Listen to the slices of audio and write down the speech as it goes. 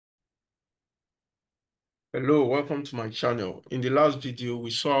Hello, welcome to my channel. In the last video, we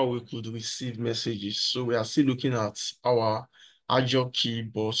saw how we could receive messages. So we are still looking at our Azure Key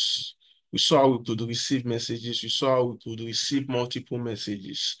Bus. We saw how we could receive messages. We saw how we could receive multiple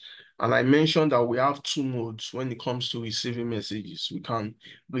messages. And I mentioned that we have two modes when it comes to receiving messages. We can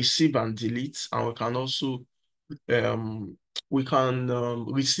receive and delete, and we can also receive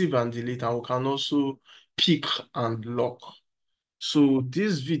and delete, and we can also pick and lock. So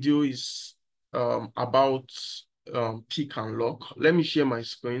this video is about pick and lock. Let me share my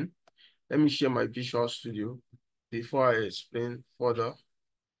screen. Let me share my Visual Studio before I explain further.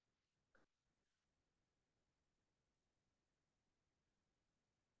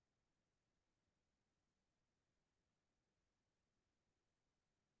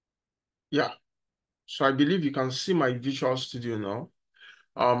 Yeah, so I believe you can see my Visual Studio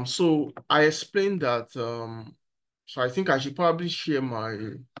now. So I explained that so I think I should probably share my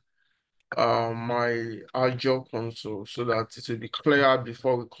Azure console so that it will be clearer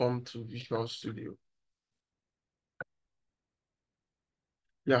before we come to Visual Studio.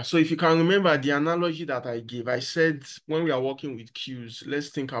 Yeah, so if you can remember the analogy that I gave, I said when we are working with queues, let's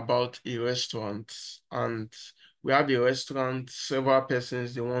think about a restaurant, and we have a restaurant, several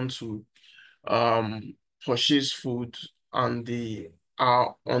persons, they want to purchase food, and they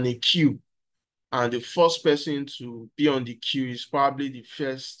are on a queue, and the first person to be on the queue is probably the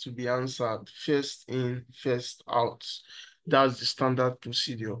first to be answered, first in, first out. That's the standard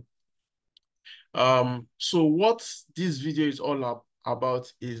procedure. So what this video is all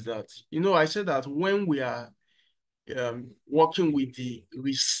about is that, I said that when we are working with the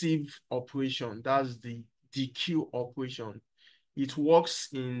receive operation, that's the queue operation, it works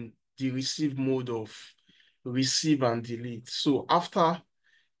in the receive mode of receive and delete. So after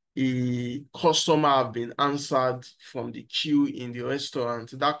a customer have been answered from the queue in the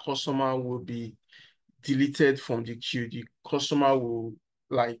restaurant, that customer will be deleted from the queue. The customer will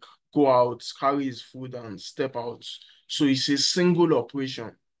like go out, carry his food and step out. So it's a single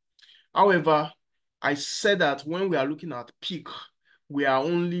operation. However, I said that when we are looking at peak, we are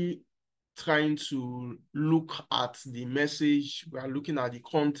only trying to look at the message, we are looking at the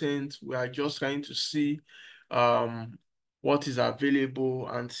content, we are just trying to see um, what is available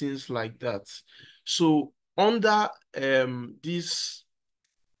and things like that. So under this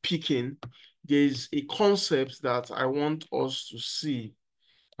picking, there's a concept that I want us to see.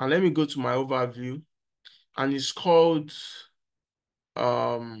 And let me go to my overview. And it's called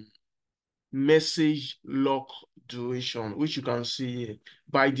um, message lock duration, which you can see here.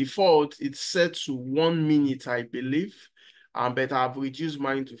 By default, it's set to 1 minute, I believe. But I've reduced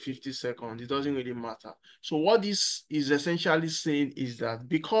mine to 50 seconds. It doesn't really matter. So what this is essentially saying is that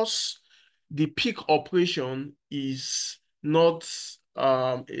because the peak operation is not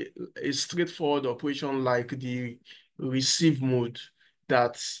a straightforward operation like the receive mode,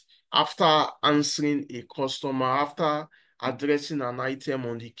 that after answering a customer, after addressing an item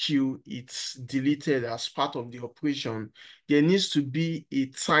on the queue, it's deleted as part of the operation. There needs to be a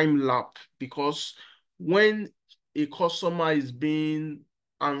time lapse because when a customer is being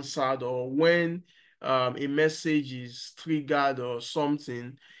answered or when a message is triggered or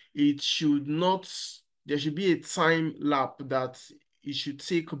something, it should not, there should be a time lapse that it should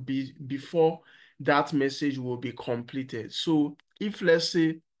take before that message will be completed. So if let's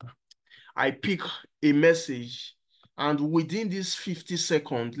say I pick a message and within this 50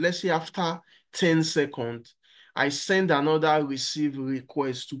 seconds, let's say after 10 seconds, I send another receive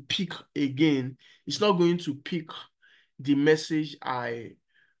request to pick again, it's not going to pick the message I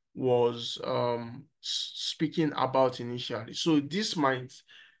was speaking about initially. So this might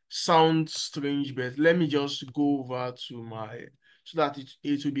sound strange, but let me just go over to so that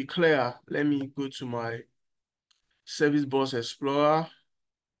it will be clear. Let me go to my Service Bus Explorer.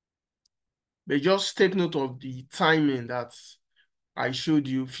 But just take note of the timing that I showed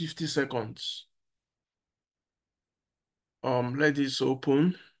you, 50 seconds. Let this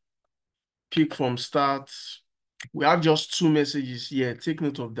open. Pick from start. We have just two messages here. Take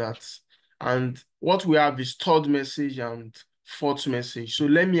note of that. And what we have is third message and fourth message. So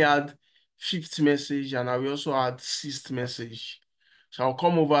let me add fifth message and I will also add sixth message. So I'll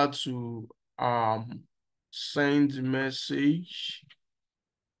come over to send message.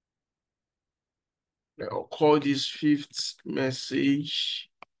 I'll call this fifth message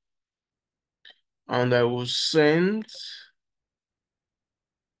and I will send.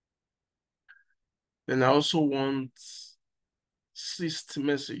 Then I also want sixth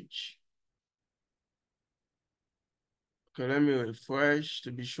message. Okay, let me refresh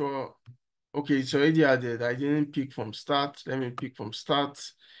to be sure. Okay, it's already added. I didn't pick from start. Let me pick from start.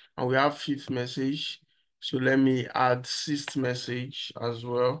 And we have fifth message. So let me add sixth message as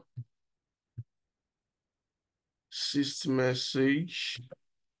well. Sixth message.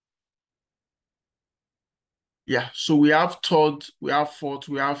 Yeah, so we have third, we have fourth,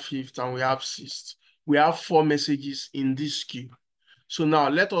 we have fifth, and we have sixth. We have 4 messages in this queue. So now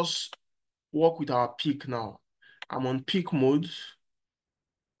let us work with our peak now. I'm on peak mode,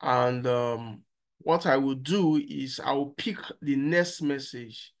 and what I will do is I will pick the next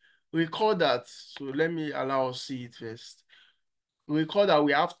message. Recall that, so let me allow us see it first. Recall that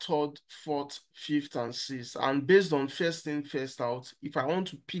we have third, fourth, fifth, and sixth. And based on first in, first out, if I want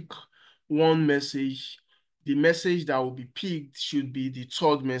to pick one message, the message that will be picked should be the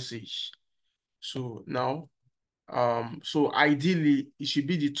third message. So now, so ideally, it should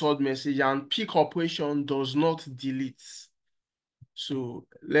be the third message, and pick operation does not delete. So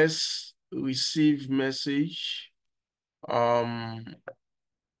let's receive message, um,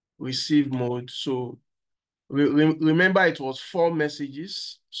 receive mode. So remember it was 4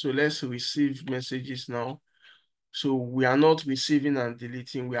 messages. So let's receive messages now. So we are not receiving and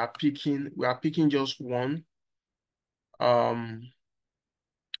deleting. We are picking just one.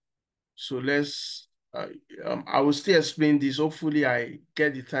 So let's I will still explain this. Hopefully I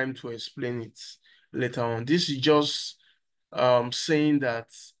get the time to explain it later on. This is just saying that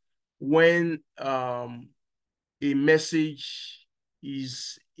when a message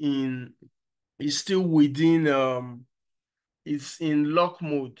is still within it's in lock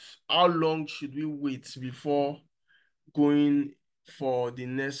mode, how long should we wait before going for the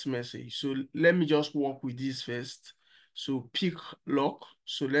next message? So let me just work with this first. So pick lock.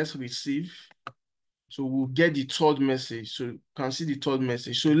 So let's receive. So we'll get the third message. So you can see the third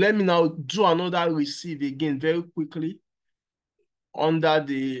message. So let me now do another receive again very quickly. Under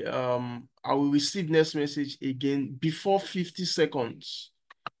the I will receive next message again before 50 seconds.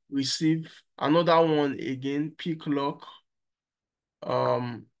 Receive another one again, pick lock.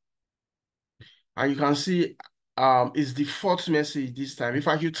 And you can see it's the fourth message this time. If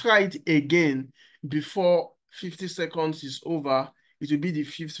I should try it again before 50 seconds is over, it will be the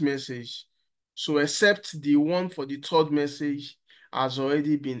fifth message. So except the one for the third message has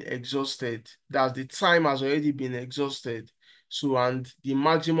already been exhausted. That the time has already been exhausted. So, and the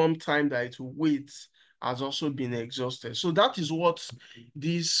maximum time that it will wait has also been exhausted. So that is what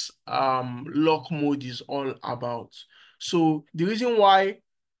this lock mode is all about. So the reason why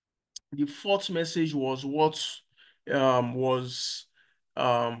the fourth message was what was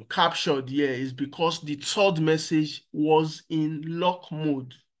captured here is because the third message was in lock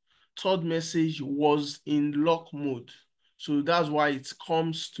mode. Third message was in lock mode. So that's why it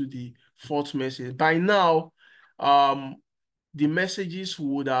comes to the fourth message. By now, the messages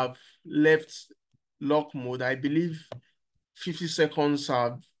would have left lock mode. I believe 50 seconds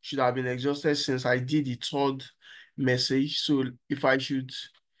should have been exhausted since I did the third message. So if I should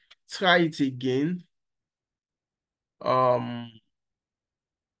try it again. Um,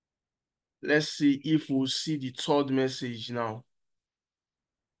 let's see if we'll see the third message now.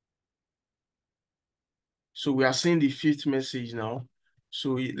 So we are seeing the fifth message now.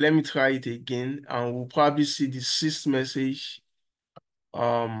 So let me try it again, and we'll probably see the sixth message.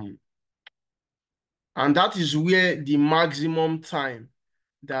 And that is where the maximum time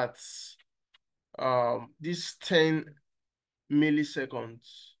that this 10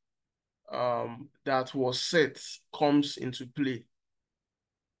 milliseconds that was set comes into play.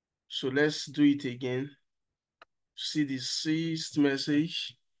 So let's do it again. See the sixth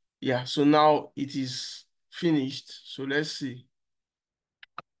message. Yeah, so now it is finished. So let's see.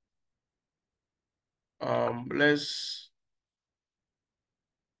 Let's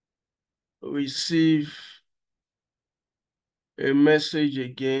receive a message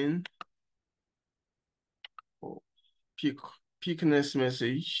again. Oh, pick next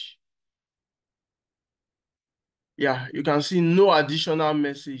message. Yeah, you can see no additional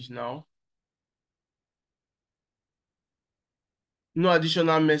message now. No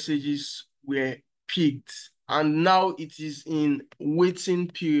additional messages were picked. And now it is in waiting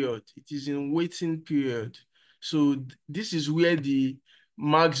period. It is in waiting period. So this is where the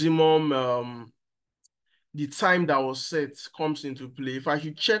maximum the time that was set comes into play. If I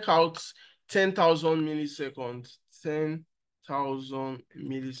should check out 10,000 milliseconds, 10,000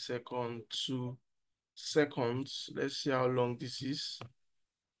 millisecond to seconds. Let's see how long this is.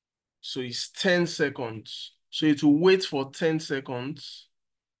 So it's 10 seconds. So it will wait for 10 seconds.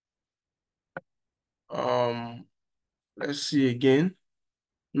 Let's see again.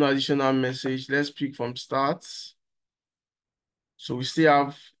 No additional message. Let's pick from start. So we still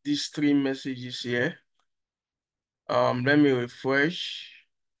have these 3 messages here. Let me refresh.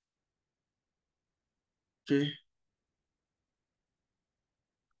 Okay.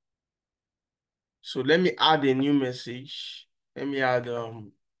 So let me add a new message. Let me add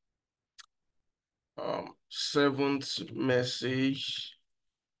seventh message.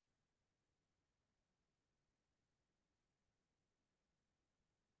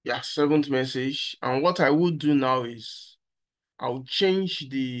 Yeah, seventh message. And what I would do now is I'll change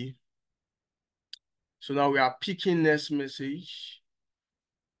the, so now we are picking next message.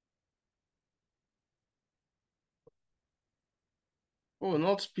 Oh,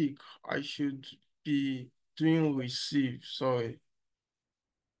 not speak. I should be doing receive. Sorry.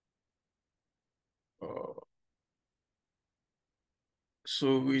 Uh,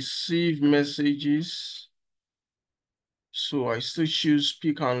 so receive messages. So I still choose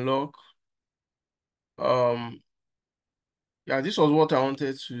speak and lock. Um, yeah, this was what I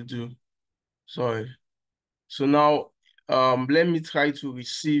wanted to do. Sorry. So now, let me try to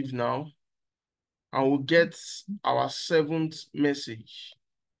receive now, and we'll get our seventh message.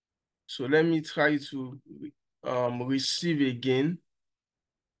 So let me try to receive again.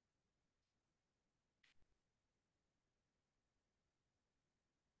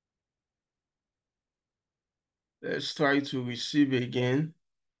 Let's try to receive again.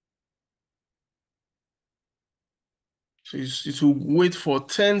 So it will wait for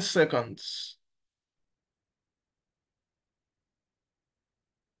 10 seconds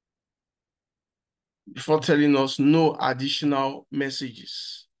before telling us no additional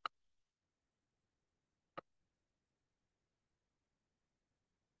messages.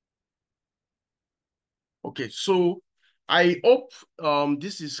 Okay, so I hope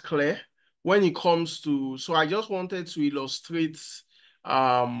this is clear when it comes to, so I just wanted to illustrate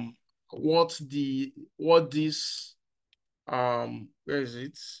um what this where is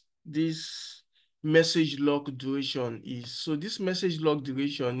it? This message log duration is. So this message log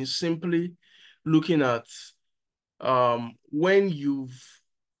duration is simply looking at when you've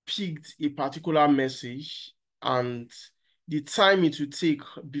picked a particular message and the time it will take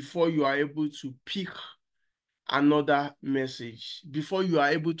before you are able to pick another message, before you are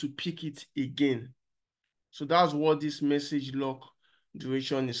able to pick it again. So that's what this message log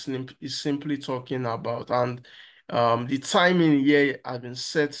duration is simply talking about. And the timing here has been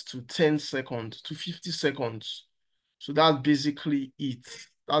set to 10 seconds to 50 seconds. So that's basically it.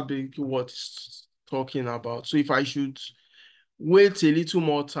 That's basically what it's talking about. So if I should wait a little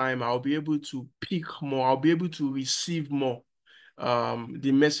more time, I'll be able to pick more. I'll be able to receive more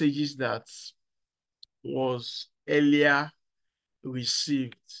the messages that was earlier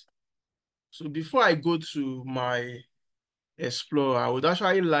received. So before I go to my Explorer, I would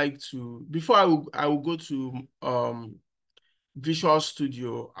actually like to, before I will go to Visual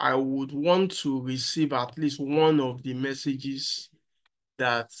Studio, I would want to receive at least one of the messages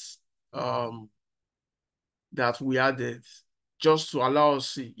that um that we added, just to allow us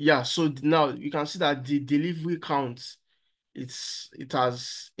see. Yeah, so now you can see that the delivery count, it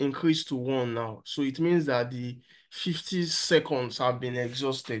has increased to 1 now. So it means that the 50 seconds have been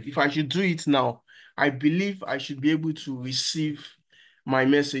exhausted. If I should do it now, I believe I should be able to receive my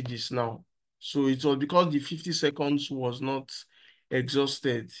messages now. So it was because the 50 seconds was not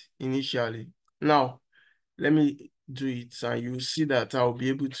exhausted initially. Now, let me do it and you see that I'll be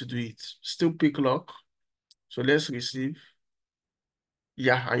able to do it. Still PeekLock. So let's receive.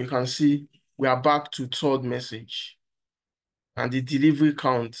 Yeah, and you can see we are back to third message. And the delivery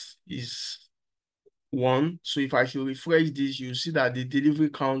count is 1. So if I should refresh this, you see that the delivery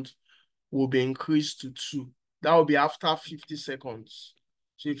count will be increased to 2. That will be after 50 seconds.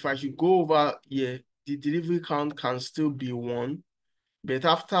 So if I should go over here, the delivery count can still be 1, but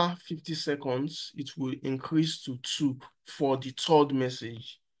after 50 seconds, it will increase to 2 for the third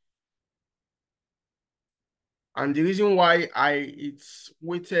message. And the reason why it's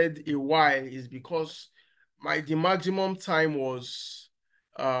waited a while is because the maximum time was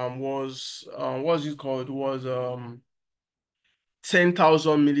what's it called, was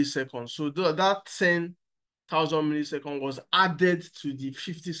 10,000 milliseconds. So that 10,000 milliseconds was added to the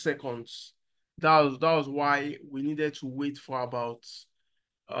 50 seconds. That was why we needed to wait for about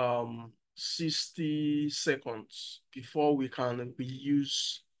 60 seconds before we can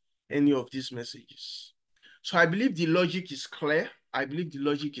reuse any of these messages. So I believe the logic is clear. I believe the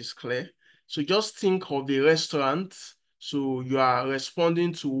logic is clear. So just think of a restaurant. So you are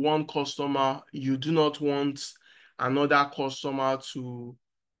responding to one customer. You do not want another customer to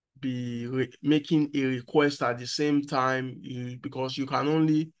be making a request at the same time, because you can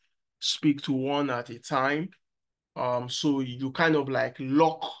only speak to one at a time. So you kind of like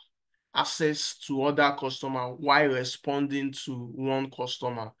lock access to other customer while responding to one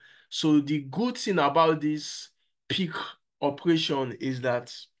customer. So the good thing about this peak operation is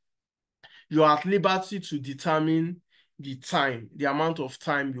that you are at liberty to determine the time, the amount of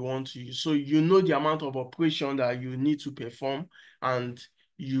time you want to use. So you know the amount of operation that you need to perform, and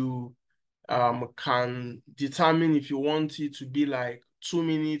you can determine if you want it to be like 2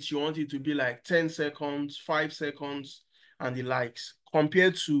 minutes, you want it to be like 10 seconds, 5 seconds, and the likes,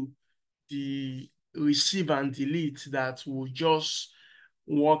 compared to the receive and delete that will just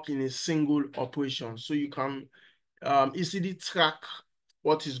work in a single operation. So you can easily track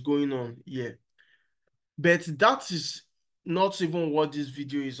what is going on here. But that is not even what this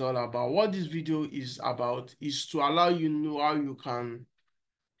video is all about. What this video is about is to allow you know how you can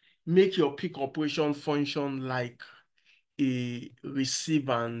make your peak operation function like a receive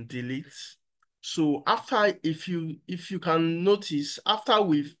and delete. So after, if you can notice, after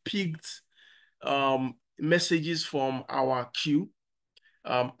we've picked messages from our queue,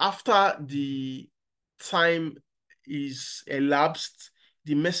 after the time is elapsed,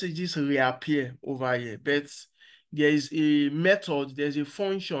 the messages reappear over here. But there is a method, there's a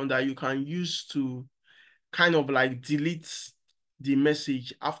function that you can use to kind of like delete the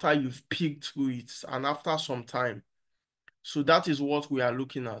message after you've picked through it and after some time. So that is what we are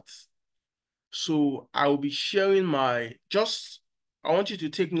looking at. So I will be sharing I want you to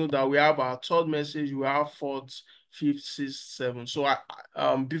take note that we have our third message, we have fourth, fifth, sixth, seventh. So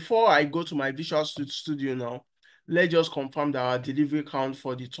before I go to my Visual Studio now, let's just confirm that our delivery count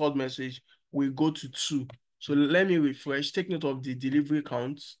for the third message will go to 2. So let me refresh, take note of the delivery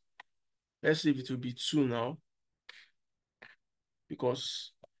count. Let's see if it will be 2 now,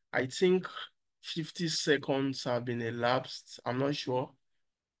 because I think 50 seconds have been elapsed. I'm not sure.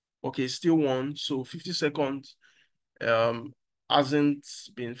 Okay, still 1. So 50 seconds hasn't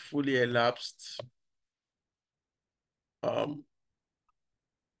been fully elapsed.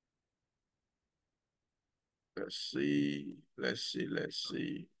 Let's see.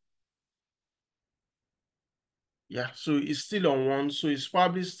 Yeah, so it's still on 1, so it's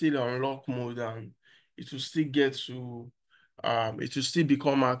probably still on lock mode, and it will still get to it will still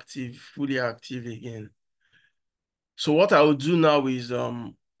become active, fully active again. So what I will do now is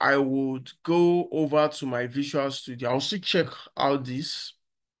I would go over to my Visual Studio. I'll still check out this.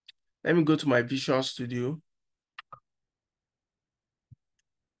 Let me go to my Visual Studio.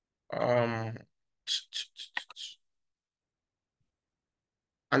 And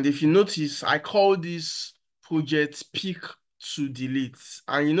if you notice, I call this project pick to delete.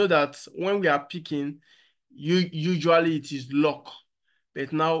 And you know that when we are picking, usually it is lock,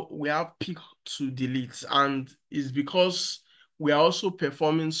 but now we have pick to delete. And it's because we are also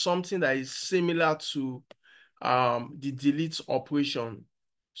performing something that is similar to the delete operation.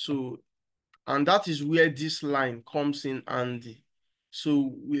 So, and that is where this line comes in handy.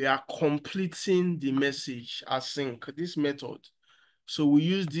 So we are completing the message async, this method. So we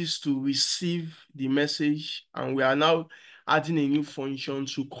use this to receive the message, and we are now adding a new function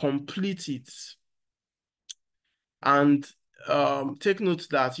to complete it. And take note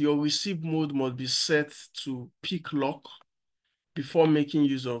that your receive mode must be set to PeekLock before making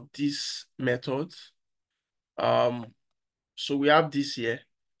use of this method. So we have this here.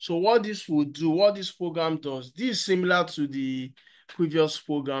 So what this will do, what this program does, this is similar to the previous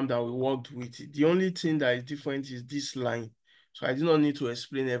program that we worked with. The only thing that is different is this line. So I do not need to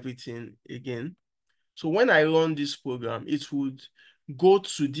explain everything again. So when I run this program, it would go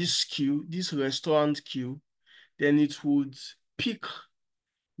to this queue, this restaurant queue, then it would pick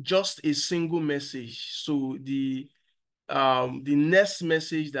just a single message. So the next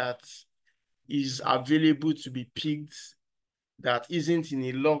message that is available to be picked that isn't in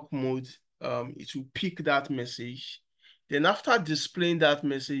a lock mode, it will pick that message. Then after displaying that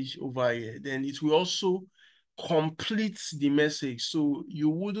message over here, then it will also complete the message. So you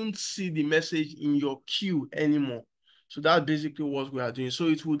wouldn't see the message in your queue anymore. So that's basically what we are doing. So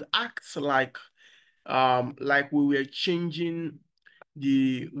it would act like we were changing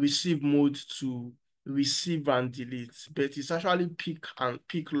the receive mode to receive and delete, but it's actually pick and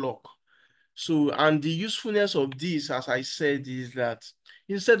pick lock. So, and the usefulness of this, as I said, is that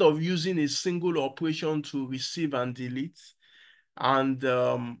instead of using a single operation to receive and delete, and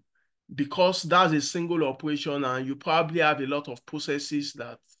because that's a single operation and you probably have a lot of processes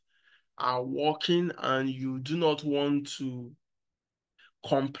that are working and you do not want to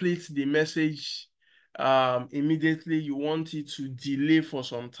complete the message immediately, you want it to delay for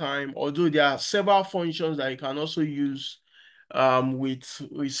some time, although there are several functions that you can also use with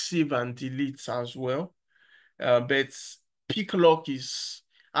receive and delete as well. But PeekLock is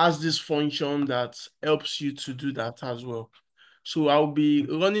has this function that helps you to do that as well. So I'll be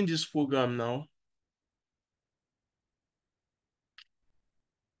running this program now.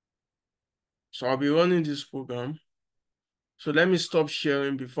 So I'll be running this program. So let me stop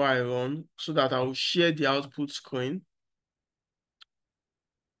sharing before I run so that I will share the output screen.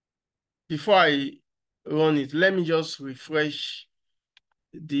 Before I run it, let me just refresh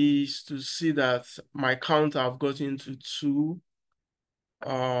this to see that my count I've gotten to 2.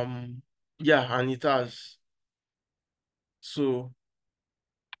 Yeah, and it has. So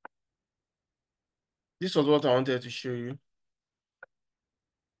this was what I wanted to show you.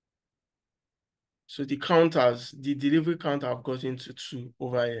 So the counters, the delivery count I've gotten to 2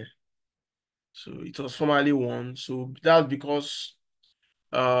 over here. So it was formerly 1. So that's because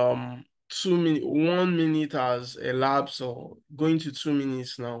 2 minutes, 1 minute has elapsed, or going to 2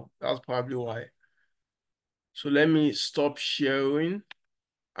 minutes now. That's probably why. So let me stop sharing,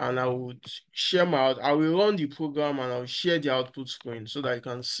 and I would share I will run the program and I'll share the output screen so that you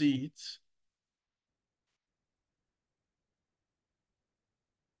can see it.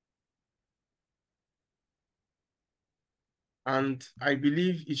 And I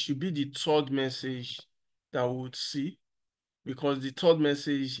believe it should be the 3rd message that we would see, because the 3rd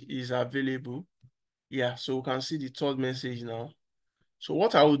message is available. Yeah, so we can see the 3rd message now. So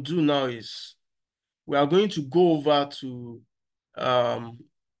what I will do now is we are going to go over um,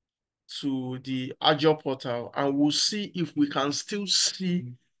 to the Azure portal, and we'll see if we can still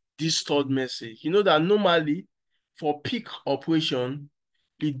see this 3rd message. You know that normally for peak operation,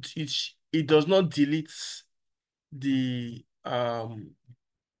 it does not delete the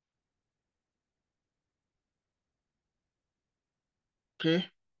okay.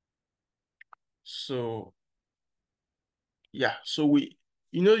 So yeah, so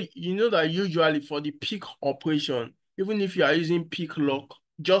you know that usually for the peak operation, even if you are using PeekLock,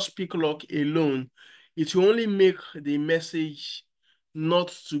 just PeekLock alone, it will only make the message not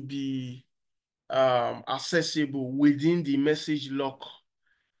to be accessible within the message lock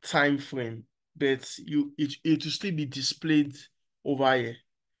time frame, but it will still be displayed over here.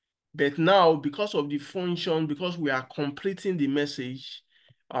 But now, because of the function, because we are completing the message,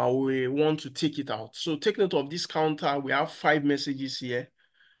 we want to take it out. So take note of this counter. We have 5 messages here.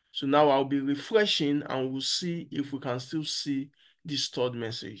 So now I'll be refreshing and we'll see if we can still see this 3rd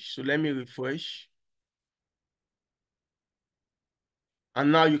message. So let me refresh.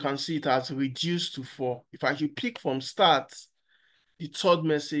 And now you can see it has reduced to 4. If I should pick from start, the 3rd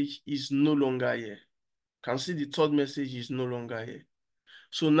message is no longer here. You can see the 3rd message is no longer here.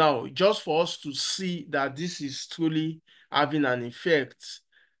 So now, just for us to see that this is truly having an effect,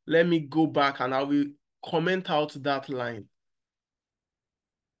 let me go back and I will comment out that line.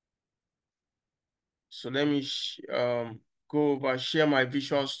 So let me go over, share my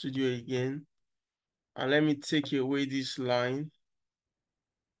Visual Studio again, and let me take away this line.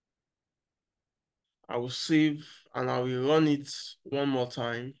 I will save and I will run it one more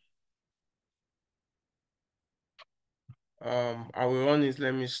time. I will run it.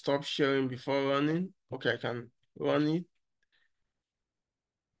 Let me stop sharing before running. Okay, I can run it.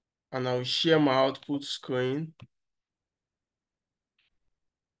 And I will share my output screen.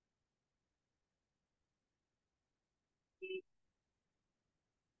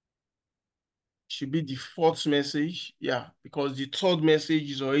 Should be the 4th message. Yeah, because the 3rd message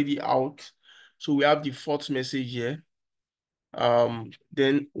is already out. So we have the 4th message here.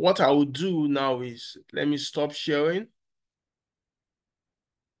 Then what I will do now is, let me stop sharing.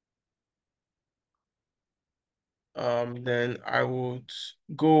 Then I would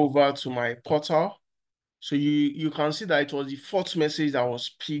go over to my portal. So you can see that it was the 4th message that was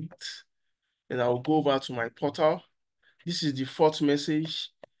picked. Then I will go over to my portal. This is the 4th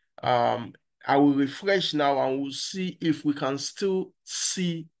message. I will refresh now and we'll see if we can still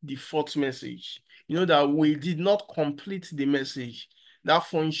see the 4th message. You know that we did not complete the message. That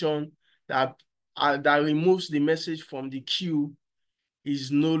function that removes the message from the queue is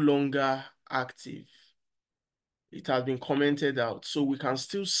no longer active. It has been commented out. So we can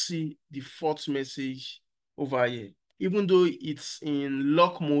still see the 4th message over here. Even though it's in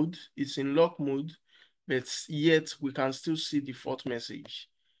lock mode, but yet we can still see the 4th message.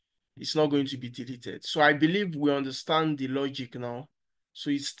 It's not going to be deleted. So I believe we understand the logic now. So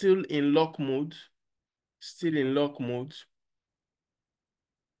it's still in lock mode,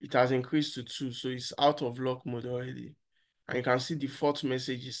 It has increased to 2, so it's out of lock mode already. And you can see the 4th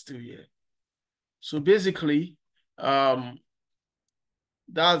message is still here. So basically,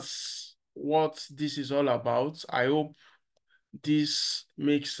 that's what this is all about. I hope this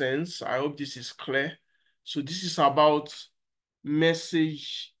makes sense. I hope this is clear. So this is about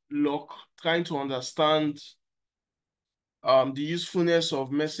message lock, trying to understand the usefulness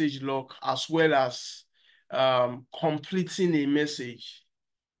of message lock, as well as completing a message.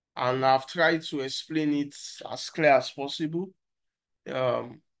 And I've tried to explain it as clear as possible,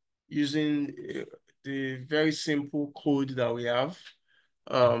 um, using the very simple code that we have.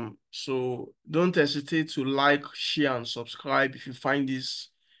 So don't hesitate to like, share, and subscribe if you find this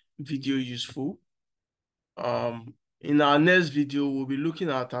video useful. In our next video, we'll be looking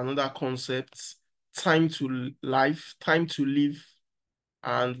at another concept, time to live,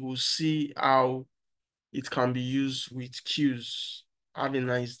 and we'll see how it can be used with queues. Have a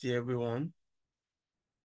nice day, everyone.